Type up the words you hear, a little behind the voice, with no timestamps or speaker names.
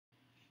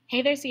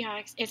Hey there,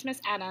 Seahawks. It's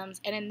Miss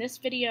Adams, and in this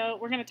video,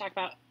 we're going to talk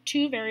about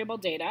two variable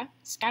data,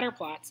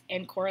 scatterplots,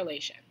 and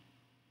correlation.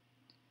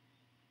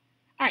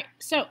 All right,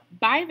 so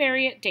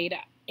bivariate data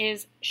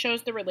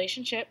shows the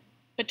relationship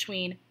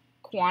between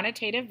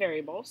quantitative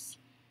variables.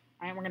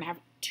 All right, we're going to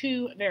have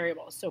two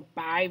variables, so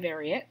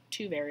bivariate,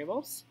 two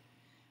variables.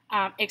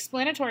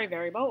 Explanatory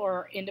variable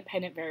or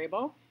independent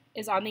variable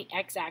is on the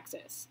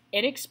x-axis.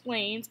 It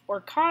explains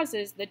or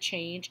causes the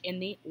change in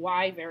the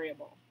y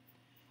variable.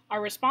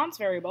 Our response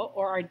variable,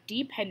 or our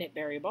dependent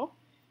variable,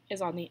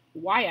 is on the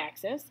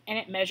y-axis, and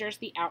it measures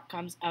the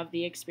outcomes of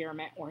the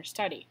experiment or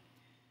study.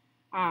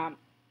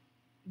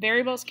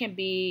 Variables can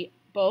be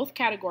both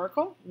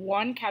categorical,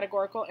 one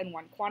categorical and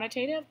one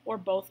quantitative, or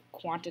both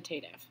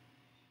quantitative.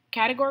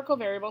 Categorical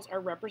variables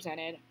are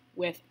represented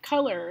with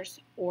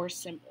colors or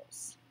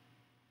symbols.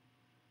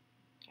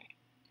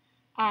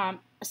 A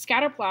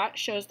scatterplot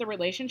shows the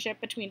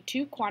relationship between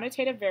two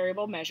quantitative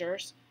variable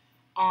measures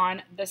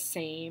on the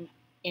same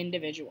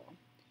individual.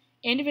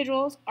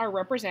 Individuals are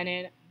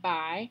represented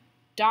by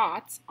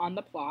dots on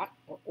the plot,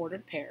 or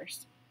ordered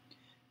pairs.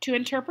 To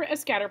interpret a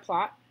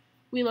scatterplot,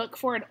 we look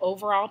for an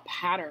overall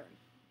pattern.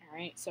 All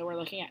right, so we're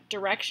looking at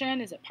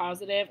direction, is it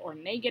positive or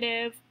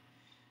negative?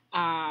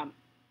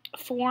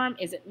 Form,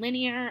 is it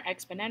linear,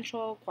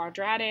 exponential,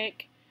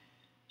 quadratic?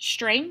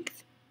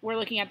 Strength, we're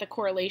looking at the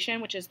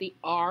correlation, which is the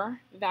R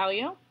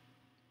value.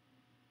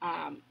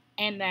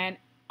 And then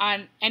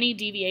on any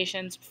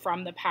deviations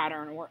from the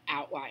pattern or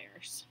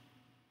outliers.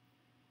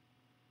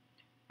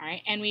 All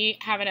right, and we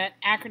have an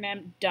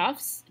acronym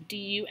DUFS,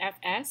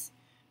 D-U-F-S,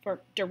 for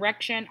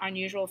direction,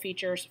 unusual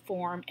features,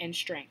 form, and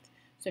strength.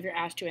 So if you're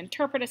asked to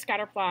interpret a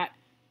scatterplot,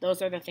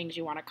 those are the things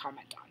you want to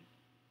comment on.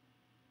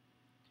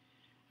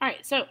 All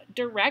right, so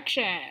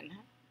direction,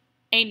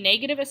 a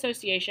negative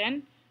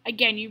association.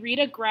 Again, you read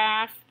a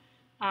graph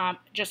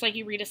just like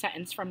you read a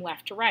sentence from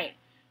left to right.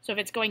 So if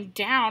it's going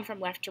down from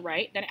left to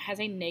right, then it has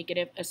a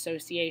negative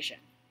association.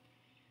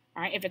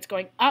 All right, if it's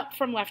going up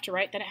from left to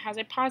right, then it has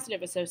a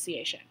positive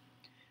association.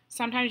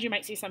 Sometimes you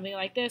might see something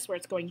like this where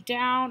it's going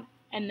down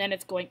and then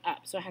it's going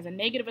up. So it has a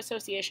negative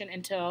association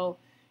until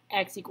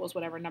x equals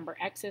whatever number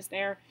x is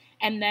there,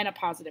 and then a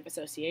positive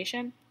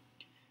association.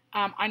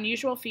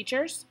 Unusual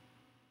features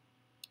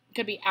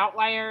could be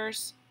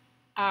outliers,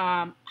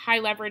 high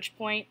leverage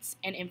points,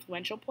 and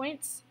influential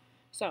points.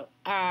 So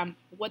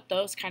what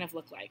those kind of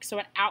look like. So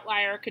an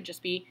outlier could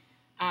just be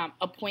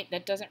a point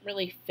that doesn't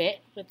really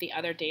fit with the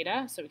other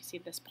data. So we see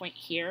this point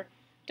here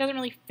doesn't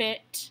really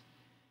fit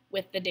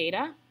with the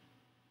data.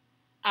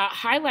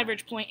 High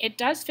leverage point, it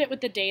does fit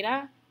with the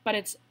data, but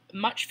it's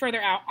much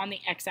further out on the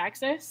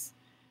x-axis.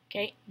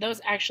 Okay,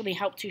 those actually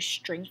help to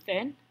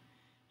strengthen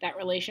that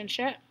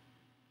relationship.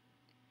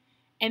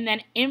 And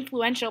then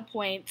influential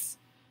points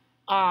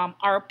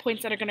are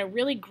points that are going to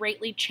really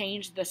greatly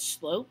change the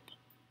slope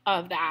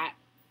of that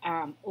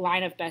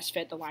line of best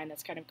fit, the line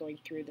that's kind of going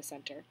through the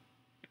center.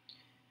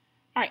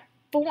 All right,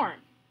 form.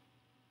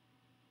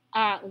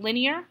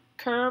 Linear,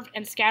 curved,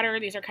 and scatter,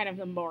 these are kind of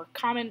the more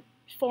common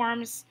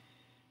forms.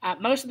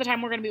 Most of the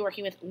time we're going to be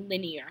working with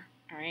linear,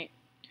 all right?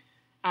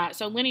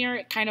 So linear,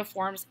 it kind of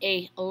forms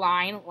a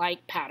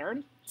line-like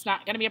pattern. It's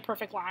not going to be a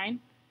perfect line.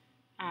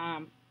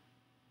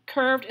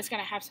 Curved is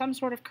going to have some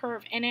sort of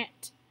curve in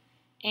it,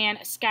 and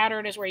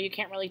scattered is where you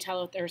can't really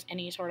tell if there's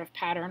any sort of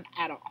pattern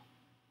at all.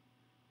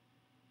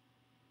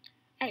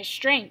 All right,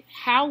 strength.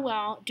 How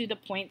well do the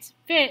points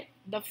fit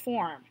the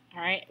form?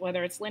 All right,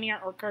 whether it's linear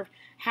or curved,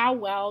 how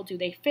well do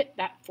they fit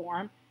that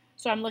form?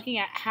 So I'm looking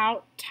at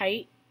how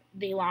tight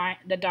the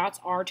dots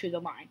are to the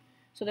line.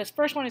 So this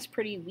first one is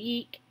pretty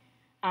weak.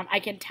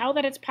 I can tell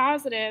that it's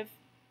positive,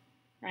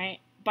 right?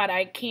 But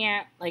I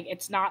can't,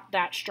 it's not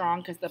that strong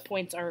because the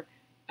points are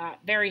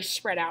very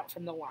spread out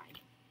from the line,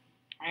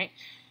 right?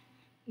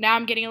 Now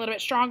I'm getting a little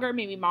bit stronger,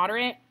 maybe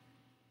moderate.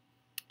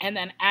 And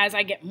then as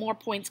I get more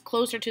points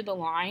closer to the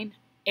line,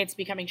 it's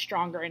becoming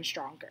stronger and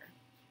stronger.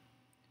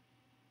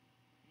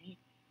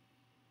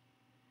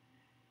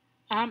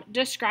 Right.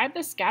 Describe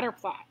the scatter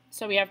plot.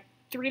 So we have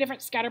three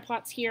different scatter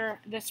plots here.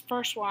 This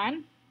first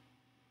one,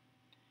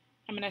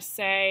 I'm going to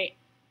say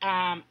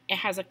it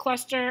has a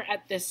cluster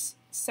at this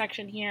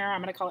section here.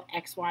 I'm going to call it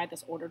XY,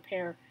 this ordered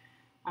pair.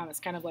 It's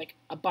kind of like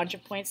a bunch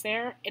of points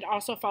there. It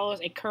also follows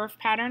a curve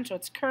pattern, so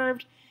it's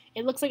curved.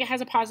 It looks like it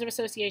has a positive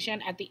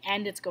association. At the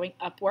end, it's going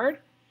upward.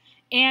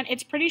 And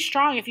it's pretty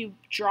strong. If you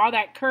draw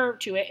that curve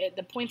to it,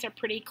 the points are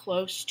pretty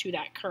close to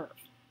that curve.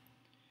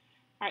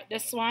 All right,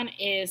 this one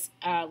is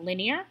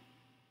linear.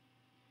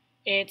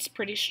 It's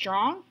pretty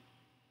strong,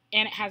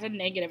 and it has a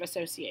negative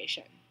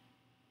association.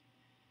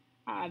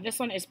 This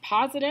one is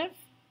positive,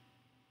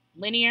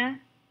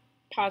 linear,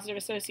 positive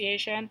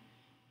association,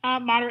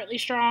 moderately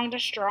strong to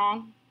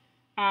strong.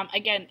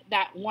 Again,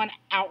 that one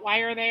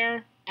outlier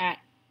there at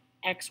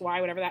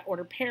XY, whatever that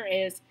ordered pair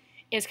is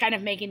kind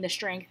of making the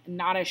strength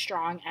not as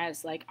strong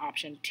as like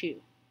option 2.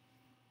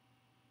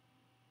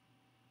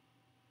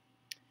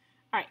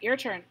 All right, your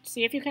turn.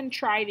 See if you can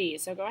try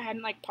these. So go ahead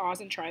and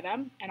pause and try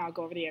them, and I'll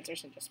go over the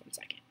answers in just 1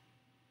 second.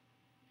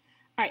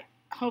 All right,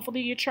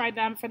 hopefully you tried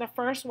them. For the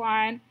first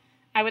one,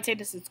 I would say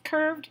this is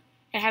curved.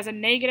 It has a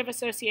negative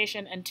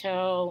association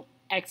until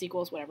x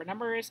equals whatever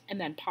number is, and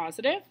then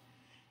positive.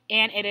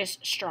 And it is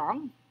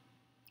strong.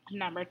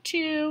 Number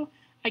 2,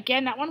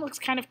 again, that one looks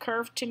kind of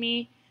curved to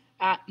me.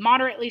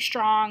 Moderately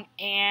strong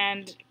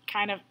and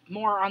kind of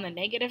more on the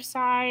negative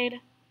side.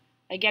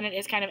 Again, it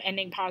is kind of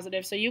ending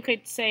positive. So you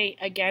could say,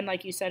 again,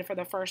 like you said for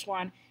the first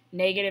one,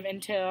 negative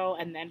until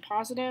and then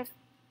positive.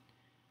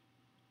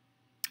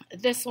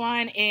 This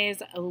one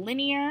is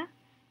linear.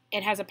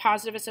 It has a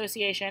positive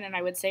association, and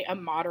I would say a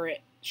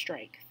moderate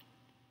strength.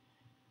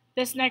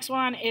 This next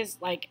one is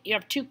like you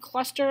have 2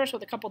 clusters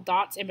with a couple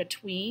dots in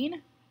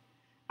between.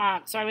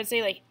 So I would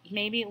say like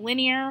maybe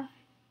linear.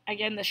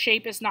 Again, the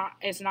shape is not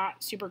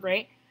super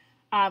great.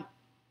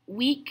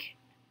 Weak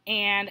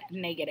and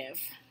negative.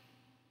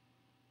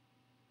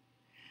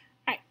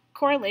 All right,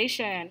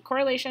 correlation.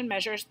 Correlation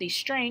measures the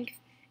strength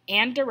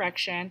and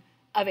direction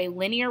of a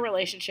linear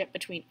relationship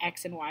between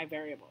x and y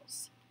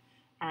variables.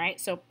 All right,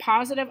 so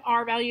positive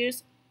R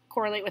values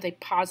correlate with a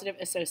positive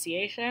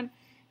association.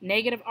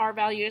 Negative R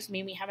values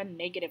mean we have a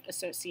negative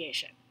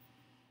association.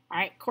 All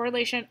right,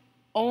 correlation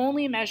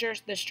only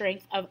measures the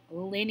strength of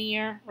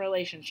linear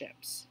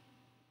relationships.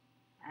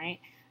 All right,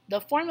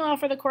 the formula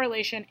for the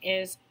correlation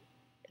is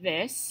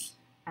this.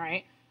 All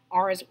right,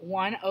 R is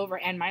 1 over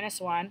n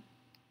minus 1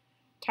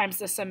 times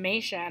the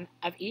summation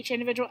of each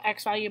individual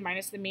x value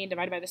minus the mean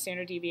divided by the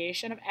standard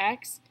deviation of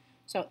x.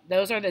 So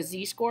those are the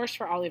z-scores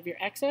for all of your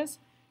x's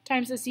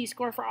times the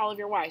z-score for all of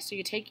your y's. So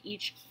you take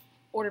each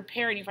ordered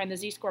pair and you find the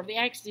z-score of the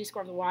x,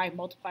 z-score of the y,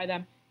 multiply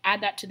them,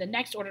 add that to the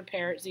next ordered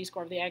pair,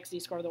 z-score of the x,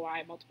 z-score of the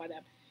y, multiply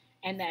them,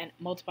 and then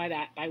multiply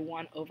that by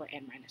 1 over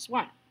n minus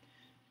 1.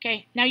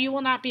 Okay, now you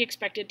will not be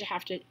expected to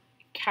have to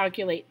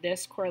calculate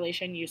this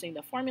correlation using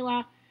the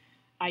formula.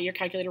 Your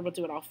calculator will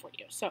do it all for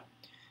you. So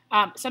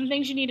some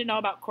things you need to know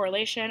about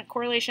correlation.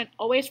 Correlation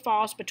always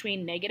falls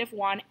between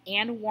 -1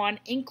 and 1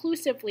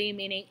 inclusively,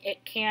 meaning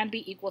it can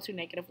be equal to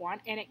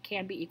 -1 and it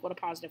can be equal to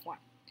 +1.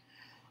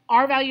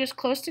 R values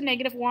close to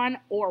 -1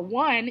 or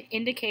 1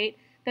 indicate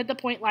that the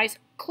point lies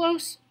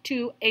close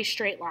to a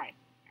straight line.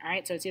 All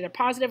right, so it's either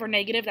positive or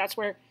negative. That's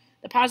where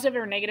the positive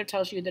or negative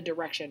tells you the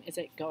direction. Is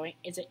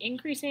it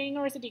increasing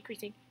or is it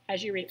decreasing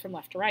as you read it from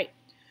left to right?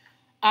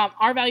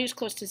 R values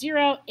close to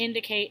 0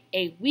 indicate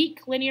a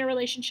weak linear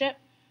relationship.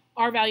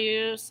 R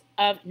values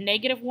of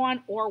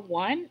 -1 or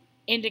 1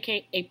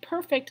 indicate a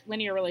perfect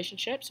linear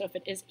relationship, so if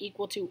it is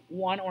equal to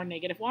 1 or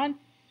 -1.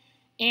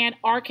 And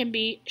R can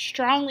be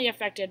strongly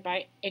affected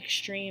by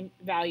extreme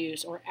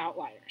values or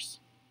outliers.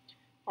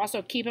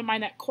 Also, keep in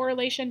mind that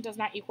correlation does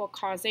not equal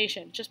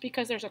causation. Just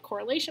because there's a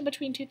correlation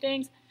between 2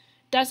 things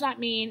does not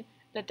mean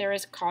that there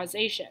is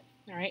causation.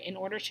 All right? In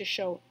order to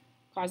show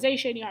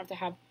causation, you have to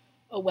have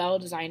a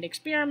well-designed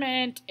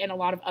experiment and a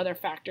lot of other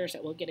factors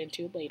that we'll get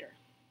into later.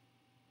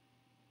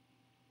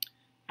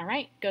 All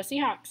right, go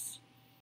Seahawks.